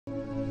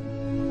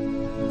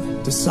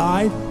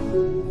Decide,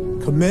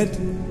 commit,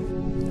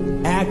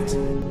 act,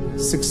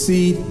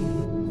 succeed,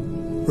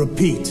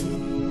 repeat.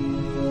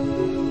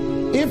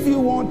 If you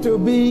want to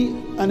be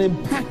an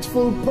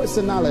impactful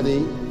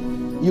personality,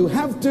 you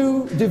have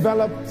to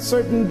develop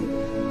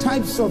certain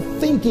types of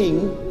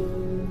thinking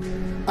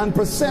and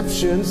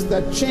perceptions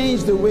that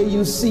change the way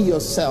you see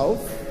yourself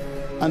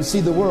and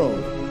see the world.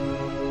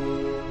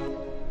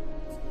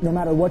 No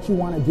matter what you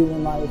want to do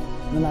in life,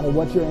 no matter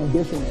what your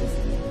ambition is,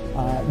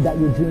 that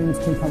your dreams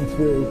can come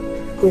true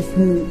if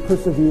you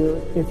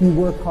persevere, if you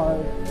work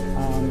hard,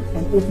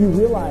 and if you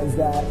realize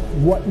that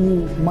what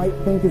you might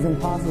think is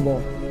impossible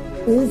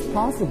is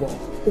possible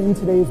in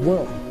today's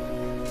world.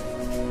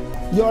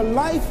 Your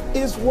life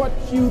is what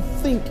you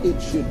think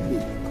it should be.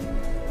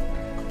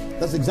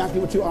 That's exactly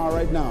what you are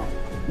right now.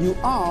 You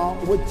are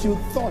what you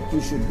thought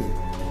you should be.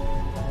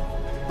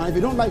 And if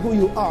you don't like who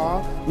you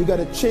are, you got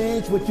to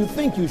change what you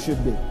think you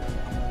should be.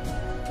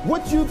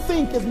 What you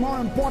think is more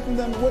important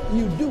than what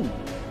you do.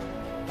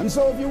 And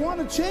so if you want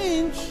to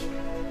change,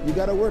 you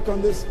got to work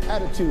on this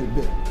attitude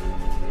bit.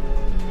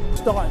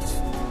 Starts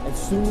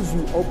as soon as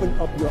you open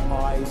up your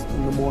eyes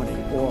in the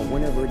morning or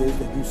whenever it is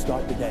that you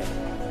start the day.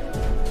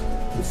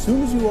 As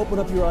soon as you open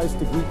up your eyes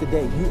to greet the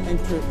day, you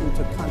enter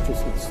into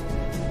consciousness.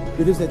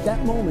 It is at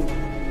that moment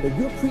that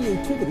your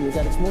creativity is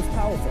at its most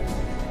powerful.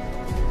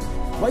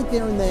 Right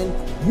there and then,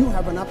 you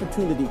have an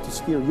opportunity to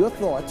steer your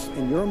thoughts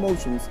and your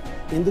emotions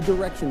in the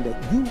direction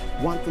that you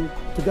want them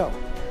to go,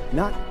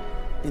 not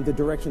in the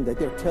direction that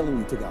they're telling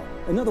you to go.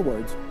 In other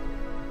words,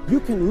 you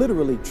can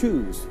literally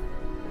choose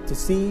to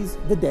seize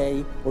the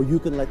day, or you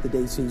can let the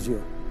day seize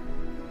you.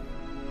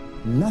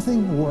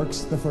 Nothing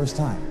works the first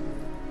time.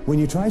 When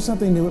you try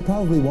something new, it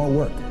probably won't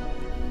work.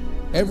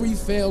 Every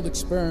failed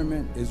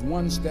experiment is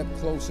one step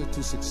closer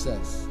to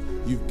success.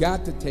 You've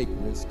got to take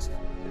risks.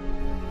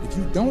 If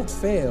you don't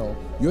fail,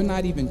 you're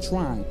not even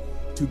trying.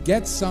 To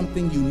get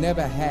something you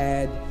never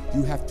had,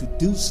 you have to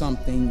do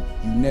something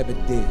you never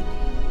did.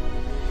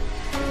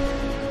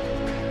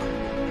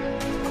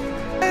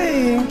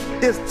 Pain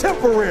is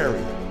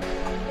temporary.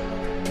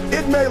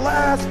 It may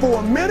last for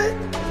a minute,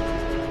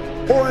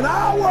 or an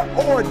hour,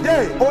 or a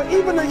day, or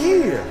even a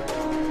year.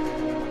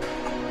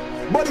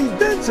 But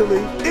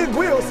eventually, it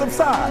will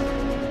subside,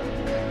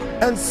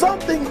 and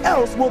something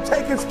else will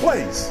take its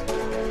place.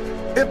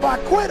 If I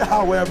quit,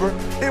 however,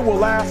 it will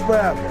last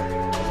forever.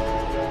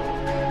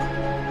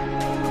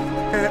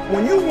 And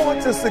when you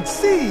want to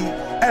succeed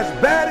as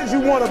bad as you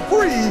want to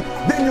breathe,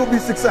 then you'll be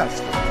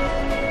successful.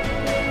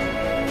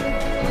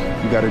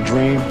 You got a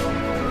dream,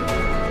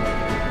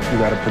 you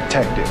got to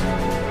protect it.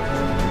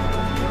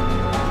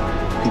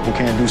 People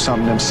can't do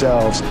something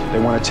themselves. They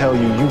want to tell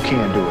you you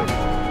can't do it.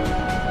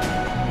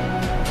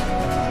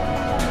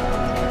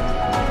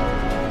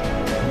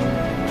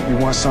 You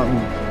want something,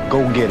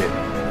 go get it.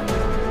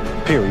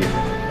 Period.